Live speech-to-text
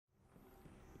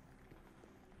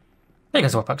Hey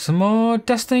guys, welcome back to some more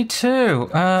Destiny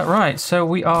 2. Right, so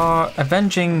we are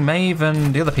avenging Maeve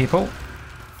and the other people.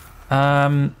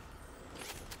 Okay,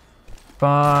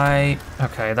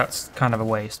 that's kind of a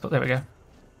waste, but there we go.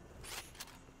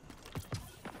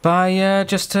 By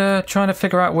just trying to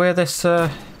figure out where this, where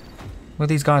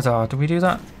these guys are. Did we do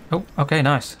that? Oh, okay,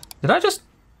 nice. Did I just...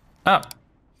 Oh.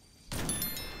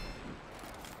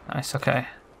 Nice, okay.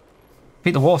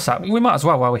 Beat the war sap. We might as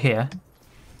well while we're here.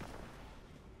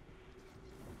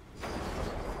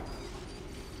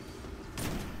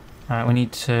 Alright, we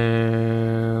need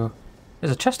to...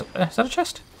 There's a chest up there. Is that a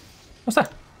chest? What's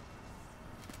that?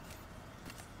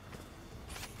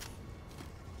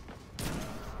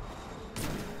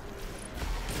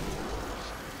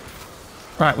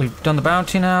 Right, we've done the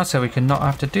bounty now, so we can not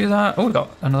have to do that. Oh, we got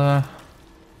another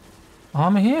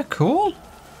armor here. Cool.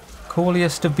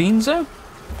 Cooliest of Beanzo.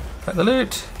 Collect the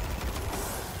loot.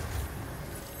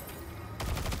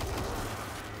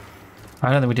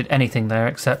 I don't think we did anything there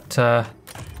except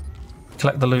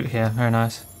collect the loot here. Very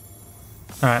nice.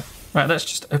 Alright. Right, let's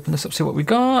just open this up, see what we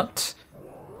got.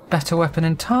 Better weapon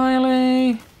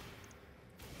entirely.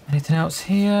 Anything else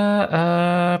here?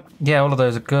 Yeah, all of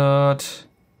those are good.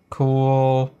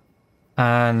 Cool.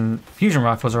 And fusion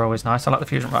rifles are always nice. I like the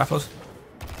fusion rifles.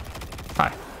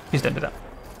 Hi. Please don't do that.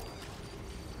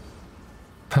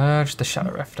 Purge the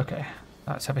Shadow Rift. Okay.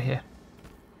 That's over here.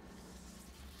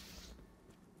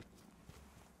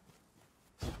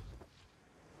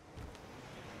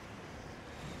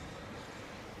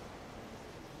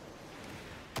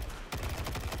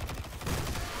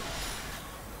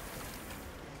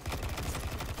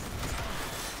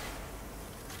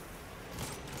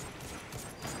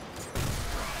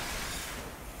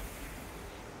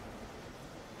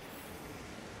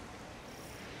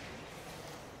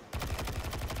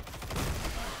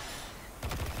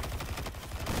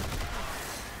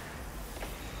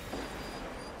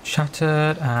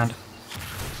 Shattered and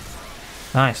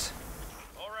nice.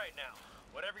 All right now,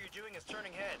 whatever you're doing is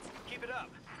turning heads. Keep it up.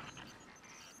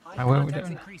 Right, what are we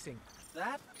doing? Increasing.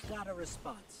 That got a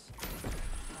response.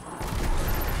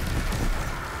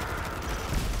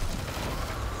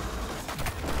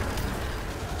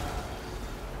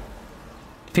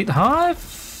 Defeat the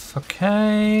hive.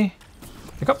 Okay.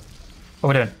 Pick up. What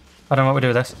are we doing? I don't know what we do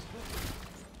with this.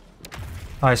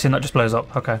 I assume that just blows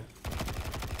up. Okay.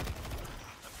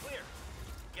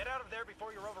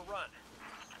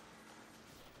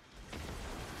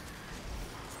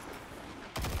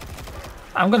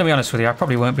 I'm going to be honest with you, I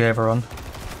probably won't be overrun.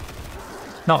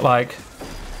 Not like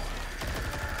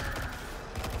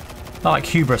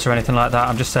hubris or anything like that,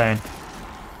 I'm just saying.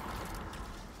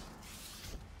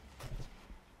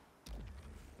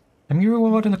 Am you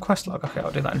rewarding the quest log? Okay,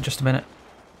 I'll do that in just a minute.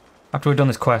 After we've done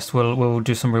this quest, we'll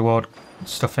do some reward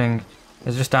stuffing.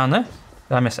 Is it just down there?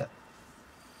 Did I miss it?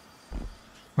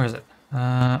 Where is it?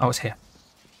 Oh, it's here.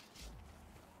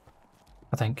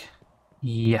 I think.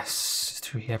 Yes, it's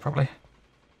through here probably.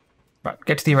 Right,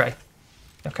 get to the array.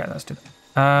 Okay, let's do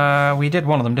that. We did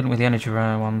one of them, didn't we? The energy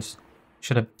ones.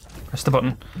 Should have pressed the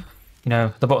button. You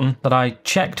know, the button that I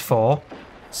checked for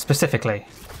specifically.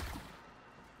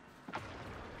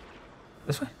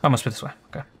 This way? Oh, must be this way.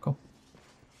 Okay, cool.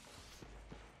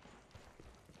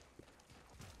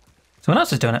 Someone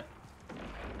else is doing it.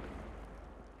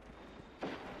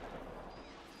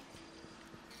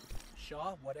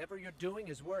 Shaw, whatever you're doing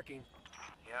is working.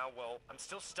 Yeah, well, I'm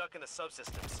still stuck in the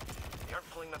subsystems. They aren't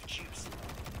pulling enough juice.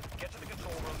 Get to the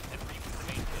control room and reboot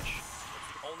the main dish.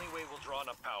 It's the only way we'll draw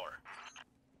enough power.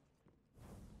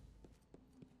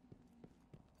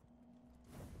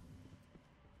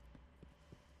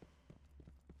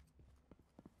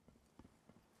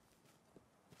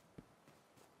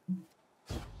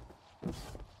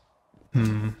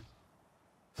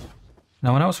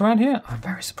 No one else around here? I'm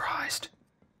very surprised.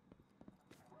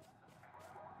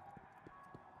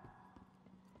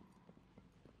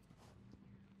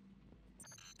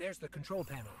 There's the control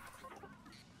panel.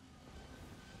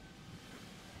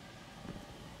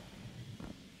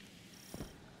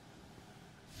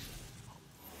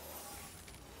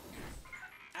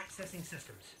 Accessing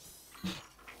systems.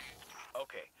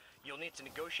 Okay, you'll need to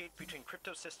negotiate between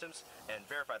crypto systems and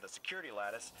verify the security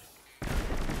lattice.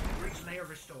 Bridge layer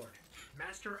restored.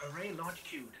 Master array launch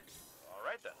queued. All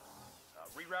right then.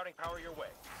 Rerouting power your way.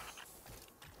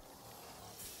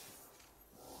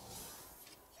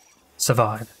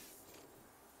 Survive.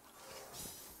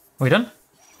 Are we done?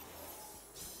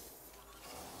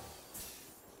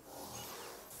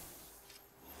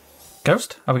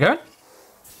 Ghost, are we going?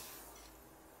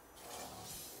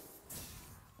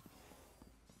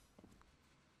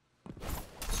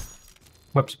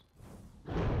 Whoops.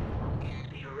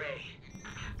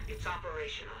 It's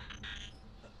operational.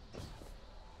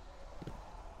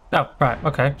 Oh, right,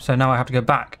 okay. So now I have to go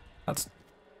back. That's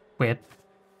weird.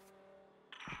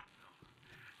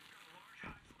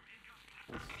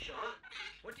 Shaw?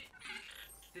 What did...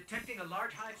 Detecting a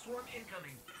large hive swarm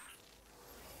incoming.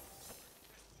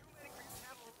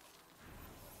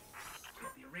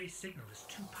 The array signal is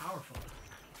too powerful.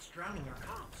 It's drowning our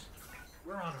comms.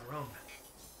 We're on our own.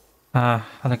 I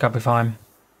think I'll be fine.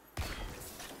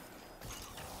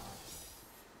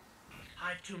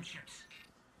 Hive tomb ships.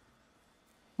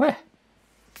 Where?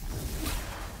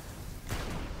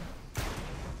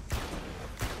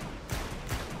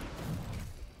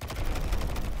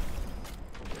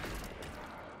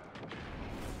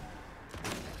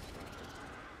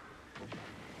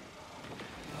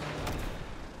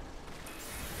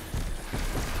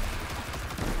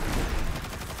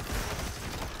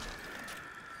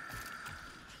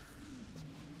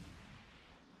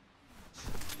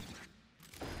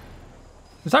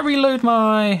 Does that reload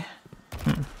my...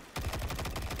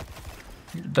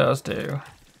 It does do.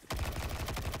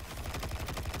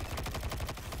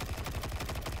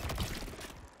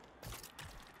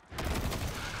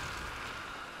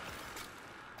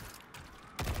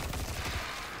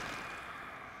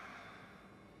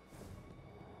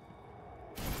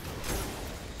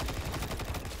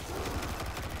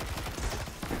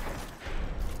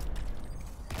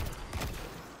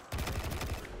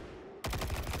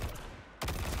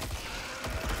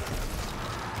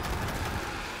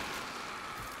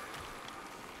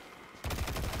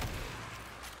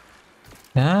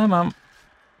 Yeah, mum.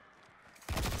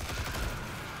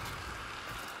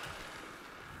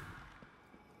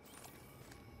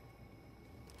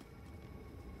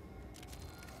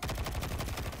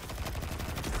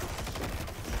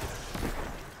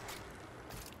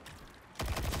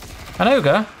 An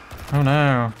ogre? Oh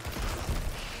no.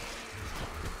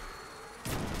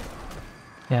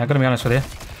 Yeah, I gotta be honest with you. I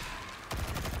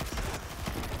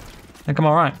think I'm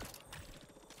alright.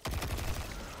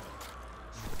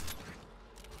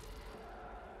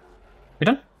 You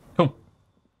done? Cool.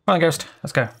 Come on, Ghost.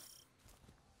 Let's go.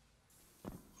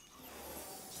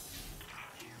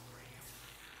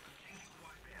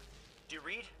 Do you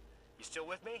read? You still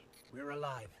with me? We're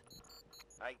alive.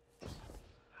 I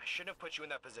shouldn't have put you in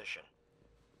that position.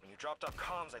 When you dropped off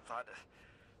comms, I thought...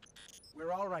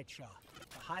 We're all right, Shaw.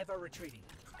 The hive are retreating.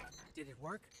 Did it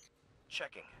work?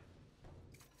 Checking.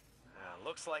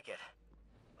 Looks like it.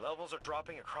 Levels are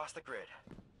dropping across the grid.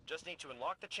 Just need to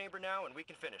unlock the chamber now and we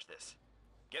can finish this.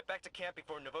 Get back to camp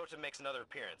before Novota makes another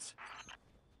appearance.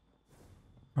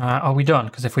 Are we done?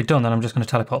 Because if we're done, then I'm just going to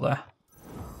teleport there.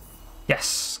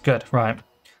 Yes, good. Right.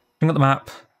 Bring up the map.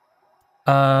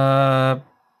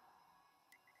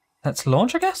 Let's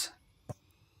launch, I guess?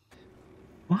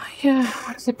 Why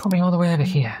does it put me all the way over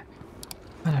here?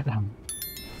 I don't know.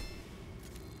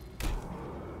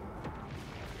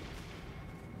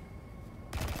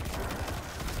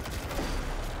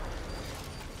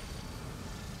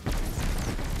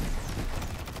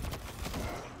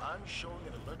 I'm showing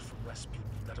an alert from Rasputin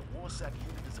that a Warsat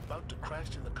unit is about to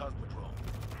crash in the Cosmodrome.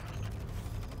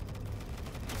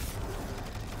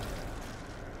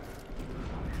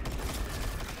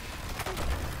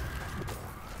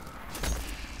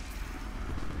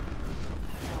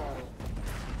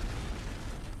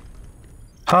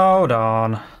 Hold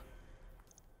on.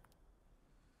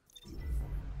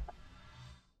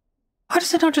 Why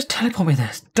does it not just teleport me there?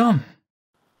 It's dumb.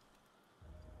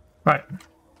 Right.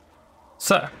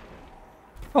 So.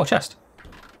 Oh, chest.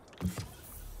 Sorry to do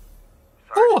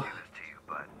this to you,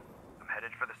 but I'm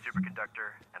headed for the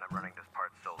superconductor and I'm running this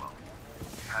part solo.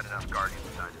 We've had enough Guardians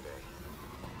die today.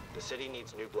 The city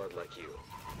needs new blood like you.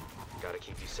 Gotta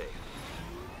keep you safe.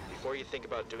 Before you think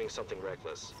about doing something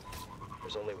reckless,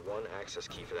 there's only one access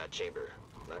key for that chamber,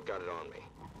 and I've got it on me.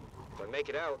 If I make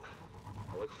it out,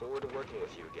 I look forward to working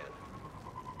with you again.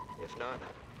 If not,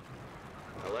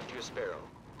 I left you a sparrow.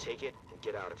 Take it and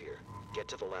get out of here. Get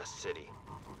to the last city.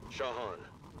 Shahan,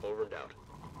 over and out.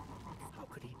 How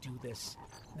could he do this?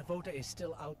 Novota is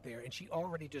still out there, and she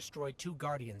already destroyed 2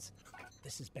 Guardians.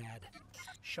 This is bad.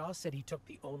 Shaw said he took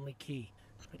the only key,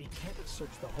 but he can't have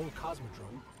searched the whole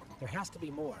Cosmodrome. There has to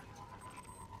be more.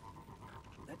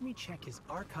 Let me check his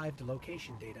archived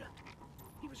location data.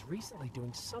 He was recently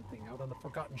doing something out on the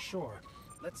Forgotten Shore.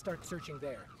 Let's start searching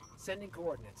there. Sending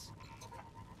coordinates.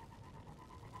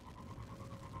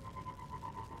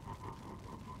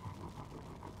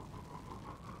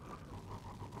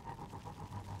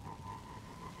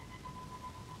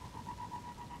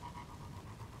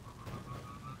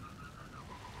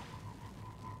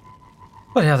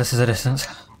 Well, yeah, this is a distance.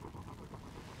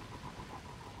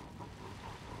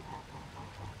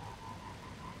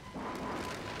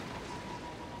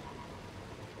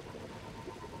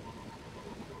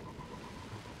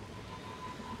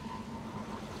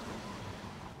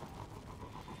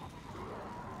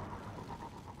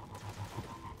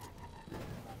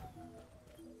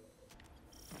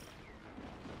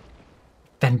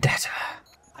 vendetta.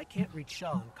 I can't reach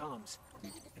Shaw on comms.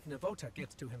 If Navota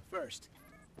gets to him first,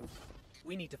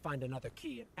 we need to find another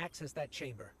key and access that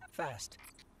chamber, fast.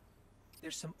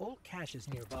 There's some old caches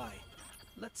nearby.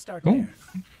 Let's start Ooh.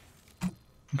 there.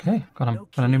 Okay, got No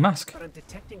a new key, mask. but I'm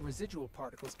detecting residual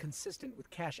particles consistent with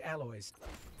cache alloys.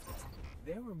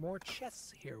 There were more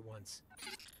chests here once.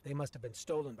 They must have been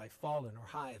stolen by Fallen or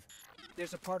Hive.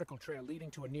 There's a particle trail leading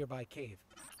to a nearby cave.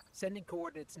 Sending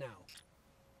coordinates now.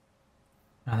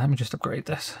 Now, let me just upgrade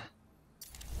this.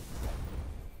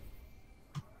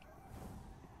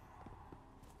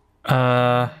 Where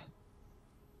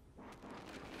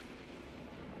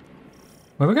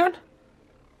are we going?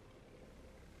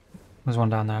 There's one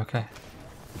down there, okay.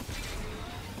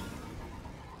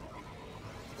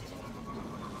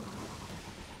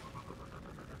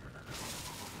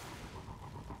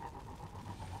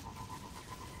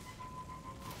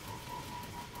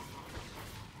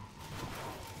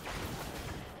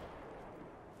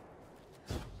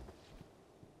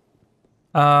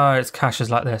 Oh, it's caches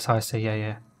like this, I see,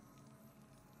 yeah.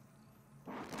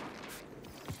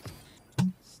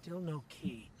 Still no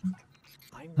key.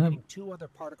 I'm reading 2 other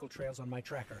particle trails on my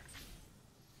tracker.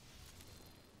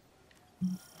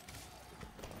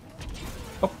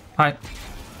 Oh, hi.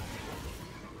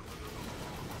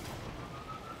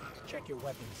 Check your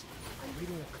weapons. I'm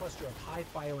reading a cluster of high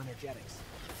bioenergetics.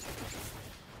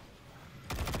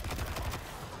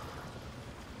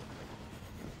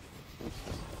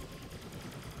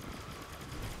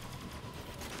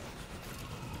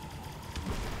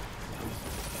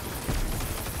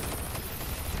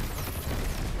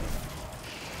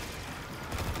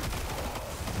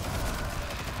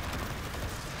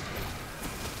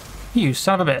 You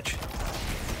son of a bitch.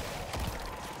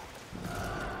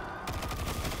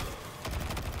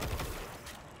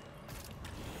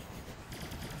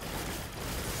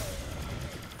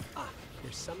 Ah,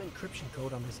 there's some encryption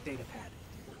code on this data pad,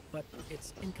 but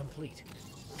it's incomplete.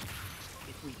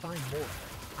 If we find more,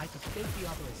 I could fake the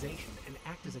authorization and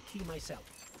act as a key myself.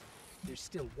 There's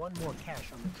still one more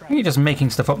cache on the track. You're just making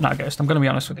stuff up now, Ghost. I'm going to be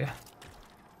honest with you.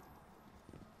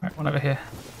 Right, one over here.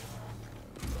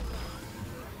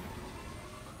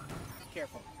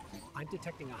 Careful. I'm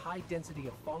detecting a high density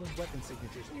of fallen weapon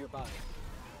signatures nearby.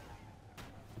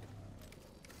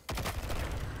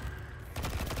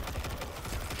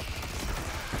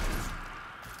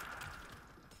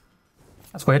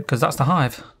 That's weird, because that's the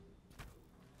Hive.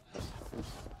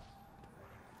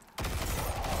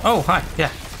 Oh, hi,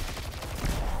 yeah.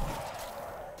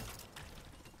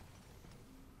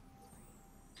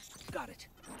 Got it.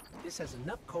 This has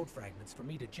enough code fragments for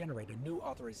me to generate a new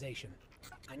authorization.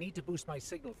 I need to boost my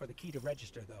signal for the key to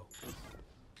register, though.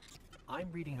 I'm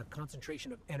reading a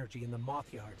concentration of energy in the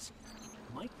moth yards.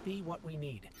 Might be what we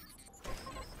need.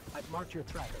 I've marked your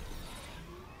tracker.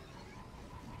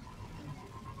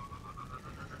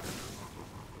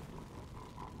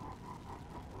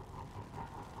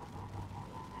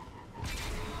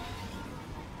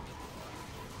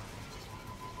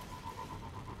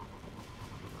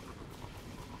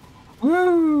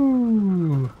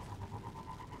 Woo!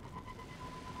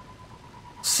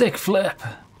 Sick flip.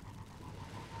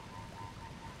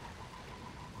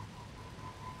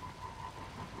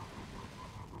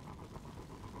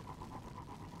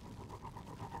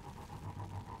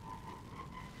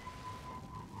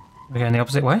 We're going the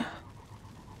opposite way.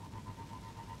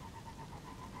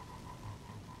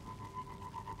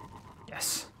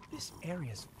 Yes. This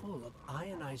area's full of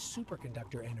ionized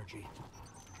superconductor energy.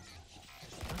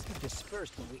 Must have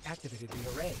dispersed when we activated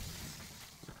the array.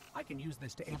 I can use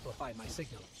this to amplify my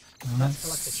signal. Let's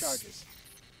collect the charges.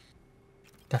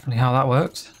 Definitely how that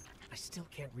works. I still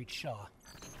can't reach Shaw.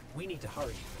 We need to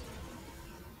hurry.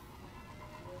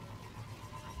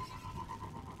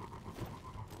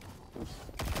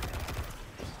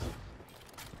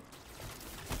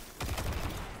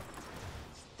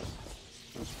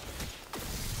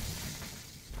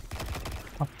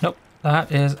 Oh, nope,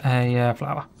 that is a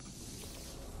flower.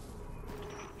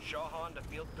 Shahan to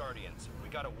Field Guardians. We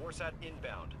got a Warsat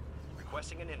inbound.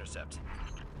 Requesting an intercept.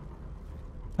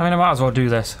 I mean, I might as well do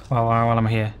this while I'm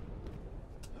here.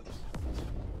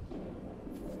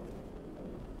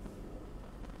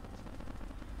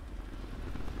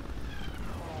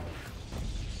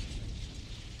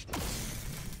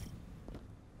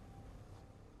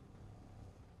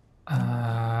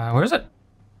 Where is it?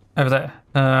 Over there.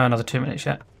 Another 2 minutes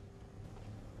yet.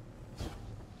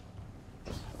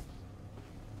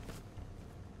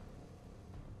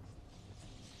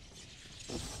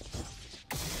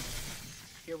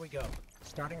 Here we go.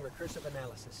 Starting recursive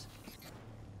analysis.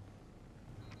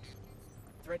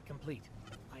 Thread complete.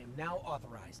 I am now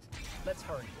authorized. Let's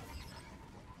hurry.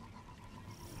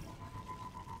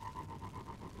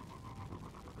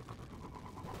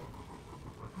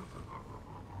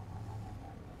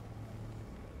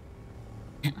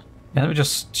 Yeah, let me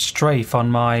just strafe on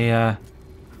my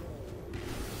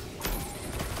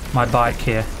my bike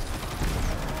here.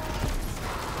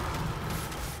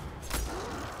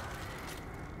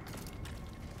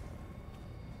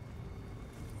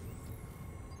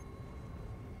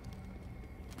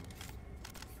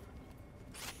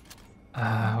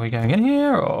 Are we going in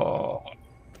here or?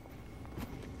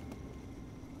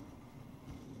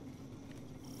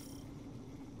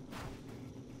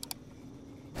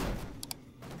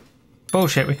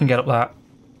 Bullshit, we can get up that.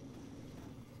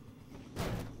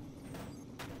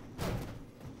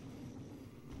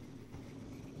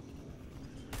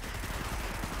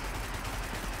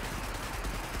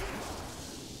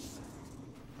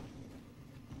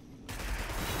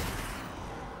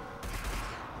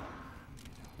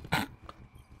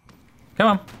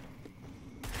 Come on.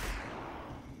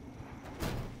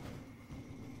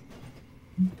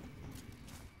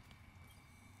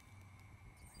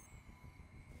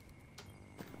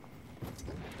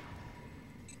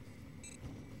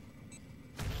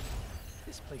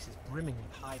 This place is brimming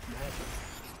with hive magic.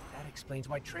 That explains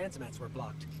why transmats were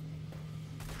blocked.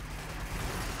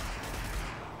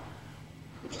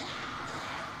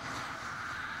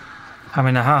 I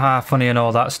mean, haha, funny and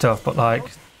all that stuff, but like,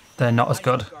 they're not as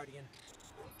good. Guardian.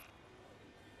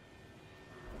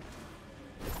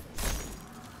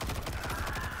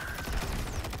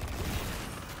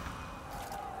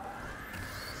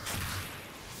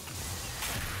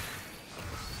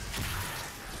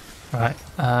 Right.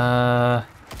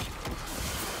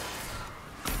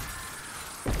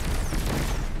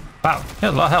 Wow, yeah,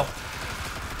 a lot of help.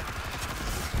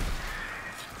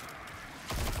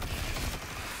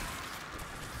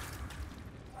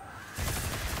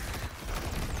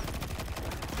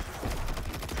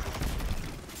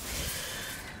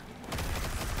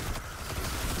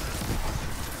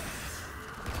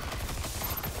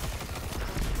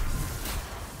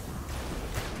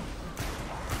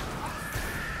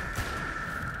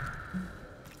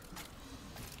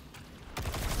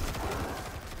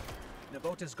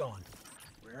 Navota's gone.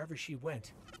 Wherever she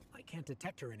went, I can't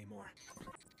detect her anymore.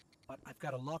 But I've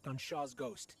got a lock on Shaw's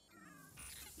ghost.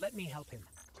 Let me help him.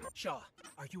 Shaw,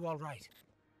 are you all right?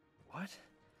 What?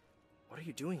 What are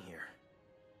you doing here?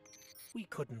 We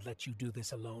couldn't let you do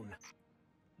this alone.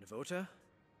 Navota?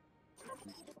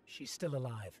 She's still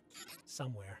alive.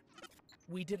 Somewhere.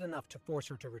 We did enough to force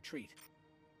her to retreat.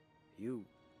 You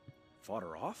fought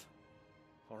her off?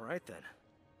 All right then.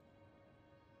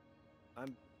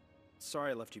 I'm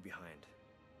sorry I left you behind.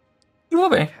 You will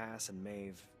be. Cass and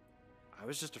Maeve. I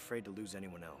was just afraid to lose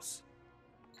anyone else.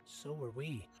 So were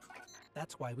we.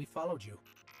 That's why we followed you.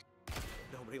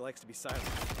 Nobody likes to be silent.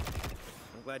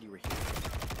 I'm glad you were here.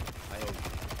 I owe you.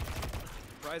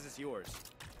 The prize is yours.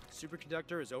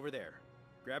 Superconductor is over there.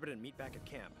 Grab it and meet back at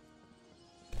camp.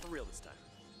 For real this time.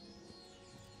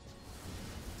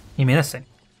 You mean this thing?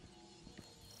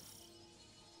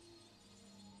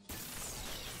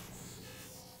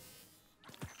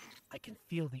 I can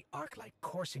feel the arc light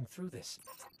coursing through this.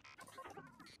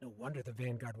 No wonder the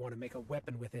Vanguard want to make a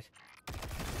weapon with it.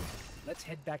 Let's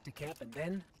head back to camp and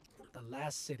then the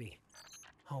last city.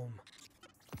 Home.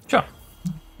 Sure.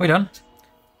 We done.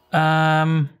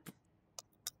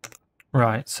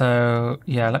 Right, so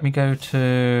yeah, let me go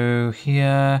to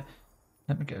here.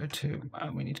 Let me go to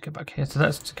we need to go back here. So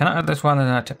that's, can I add this one as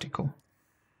an activity? Cool.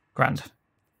 Grand.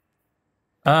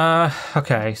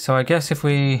 Okay, so I guess if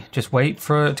we just wait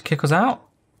for it to kick us out.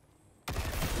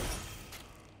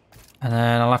 And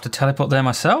then I'll have to teleport there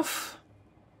myself.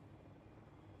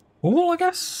 All, I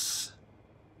guess.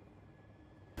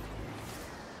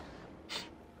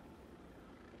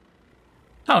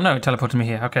 Oh no, it teleported me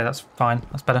here. Okay, that's fine.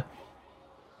 That's better.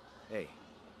 Hey.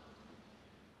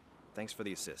 Thanks for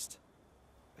the assist.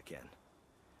 Again.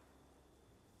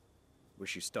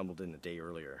 Wish you stumbled in a day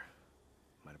earlier.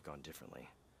 Might have gone differently.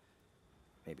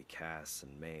 Maybe Cass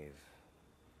and Maeve.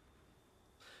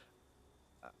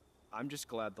 I'm just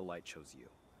glad the light chose you.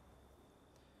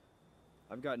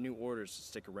 I've got new orders to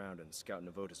stick around and scout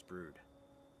Navota's brood.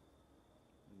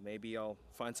 Maybe I'll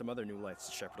find some other new lights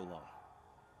to shepherd along.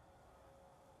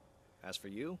 As for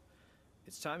you,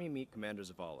 it's time you meet Commander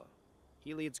Zavala.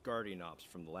 He leads Guardian Ops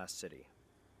from the last city.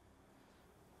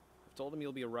 I've told him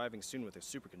you'll be arriving soon with a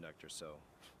superconductor, so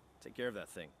take care of that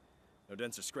thing. No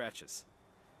dents or scratches.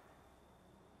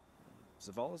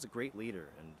 Zavala's a great leader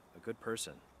and a good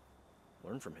person.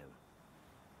 Learn from him.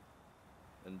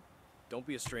 And don't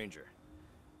be a stranger.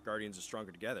 Guardians are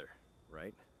stronger together,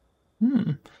 right?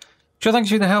 Sure, thanks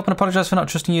for the help and apologise for not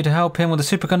trusting you to help him. With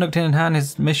the superconductor in hand,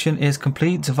 his mission is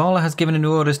complete. Zavala has given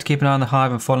new orders to keep an eye on the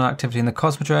hive and fallen activity in the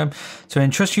Cosmodrome, so I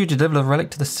entrust you to deliver the relic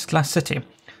to the last city.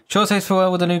 Sure says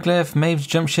farewell with a new glyph. Maeve's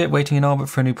jump ship waiting in orbit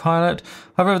for a new pilot.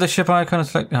 However, the ship icon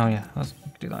is like... Oh, yeah. Let's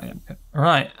do that, yeah. Okay.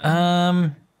 Right.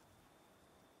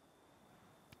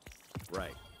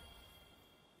 Right.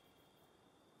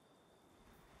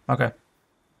 Okay.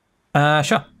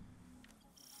 Sure.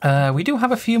 We do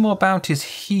have a few more bounties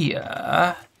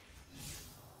here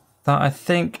that I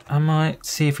think I might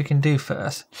see if we can do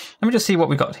first. Let me just see what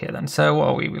we got here then. So what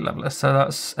are we? We levelers. So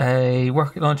that's a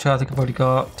rocket launcher. I think I've already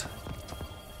got.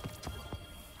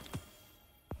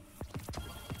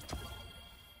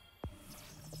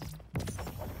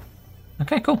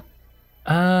 Okay, cool.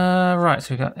 Right,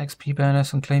 so we got XP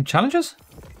bonus on claim challenges.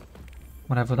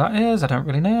 Whatever that is, I don't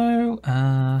really know.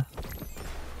 And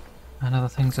other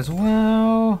things as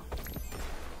well.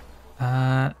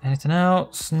 Anything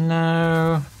else?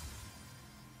 No.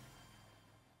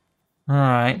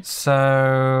 Right,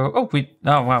 so... Oh,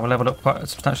 wow, we leveled up quite a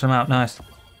substantial amount. Nice.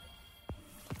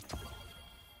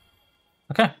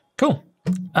 Okay, cool.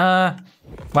 Wow,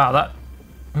 that...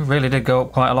 We really did go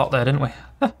up quite a lot there, didn't we?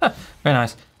 Very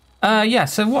nice. Yeah,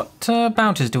 so what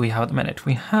bounties do we have at the minute?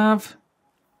 We have...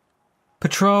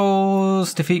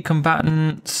 Patrols, defeat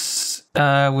combatants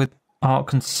with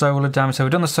arc and solar damage. So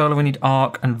we've done the solar, we need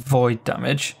arc and void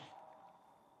damage.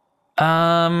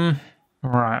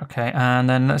 Right, okay, and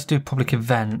then let's do public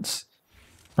events.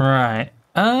 Right.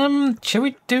 Shall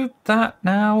we do that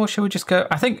now, or shall we just go?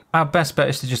 I think our best bet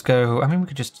is to just go. I mean, we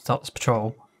could just start this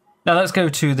patrol. Now let's go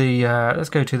to the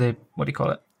what do you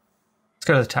call it? Let's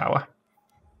go to the tower.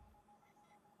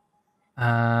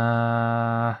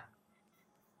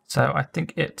 So I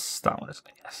think it's that one, isn't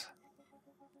it? Yes.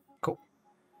 Cool.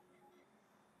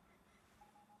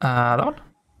 That one?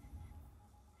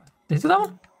 Is it that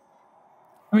one?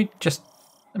 Let me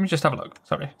just have a look.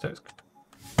 Sorry. So it's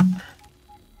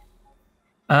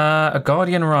a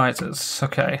Guardian Rises.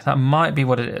 Okay, that might be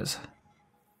what it is.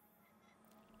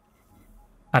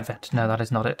 Advent. No, that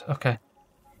is not it. Okay.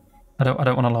 I don't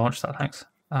want to launch that, thanks.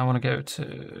 I want to go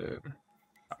to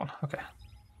that one. Okay.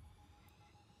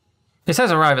 It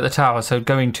says arrive at the tower, so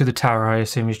going to the tower I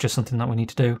assume is just something that we need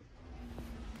to do.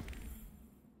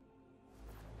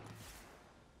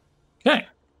 Okay.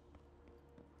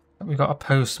 We've got a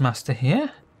postmaster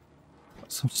here.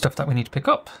 Got some stuff that we need to pick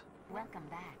up. Welcome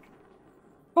back.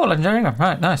 Oh, legendary ingram.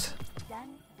 Right, nice. Done.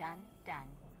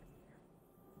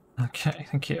 Okay,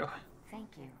 thank you. Thank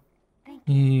you.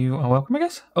 You are welcome, I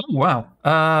guess. Oh, wow.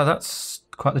 That's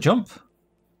quite the jump.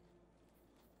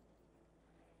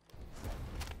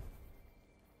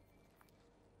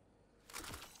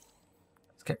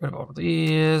 Let's get rid of all of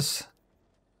these.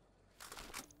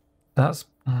 That's...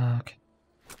 okay.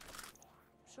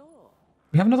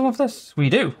 We have another one for this? We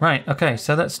do. Right, okay,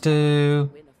 so let's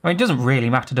do... I mean, it doesn't really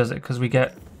matter, does it? Because we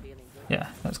get... Yeah,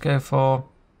 let's go for...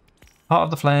 Heart of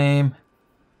the Flame.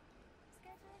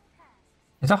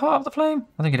 Is that Heart of the Flame?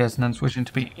 I think it is, and then switching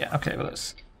to be... Yeah, okay, well,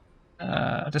 let's...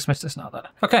 dismiss this now, then.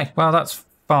 Okay, well, that's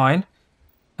fine.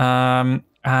 And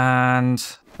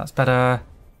that's better.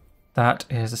 That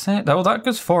is the same... Oh, that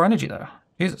goes 4 energy, though.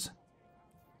 Jesus.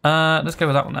 Let's go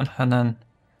with that one, then, and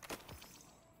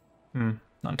then...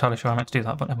 Not entirely sure I meant to do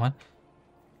that, but never mind.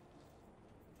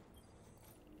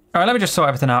 Alright, let me just sort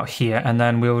everything out here, and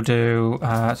then we'll do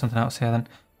something else here then.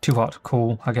 Too hot.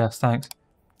 Cool, I guess. Thanks.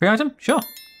 Free item? Sure.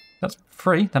 That's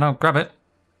free. Then I'll grab it.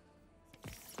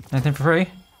 Anything for free?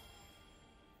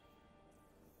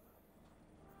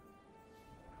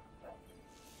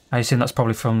 I assume that's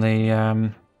probably from the,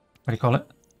 what do you call it?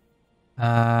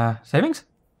 Savings?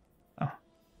 Oh.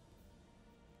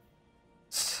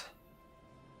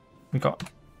 We got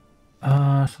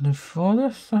something for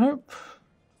this, I hope.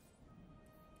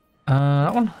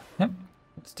 That one? Yep.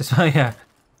 Let's just, yeah.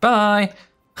 Bye!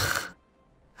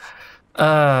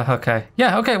 Okay.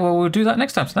 Yeah, okay, well, we'll do that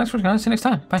next time. So thanks for watching, guys. See you next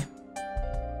time. Bye.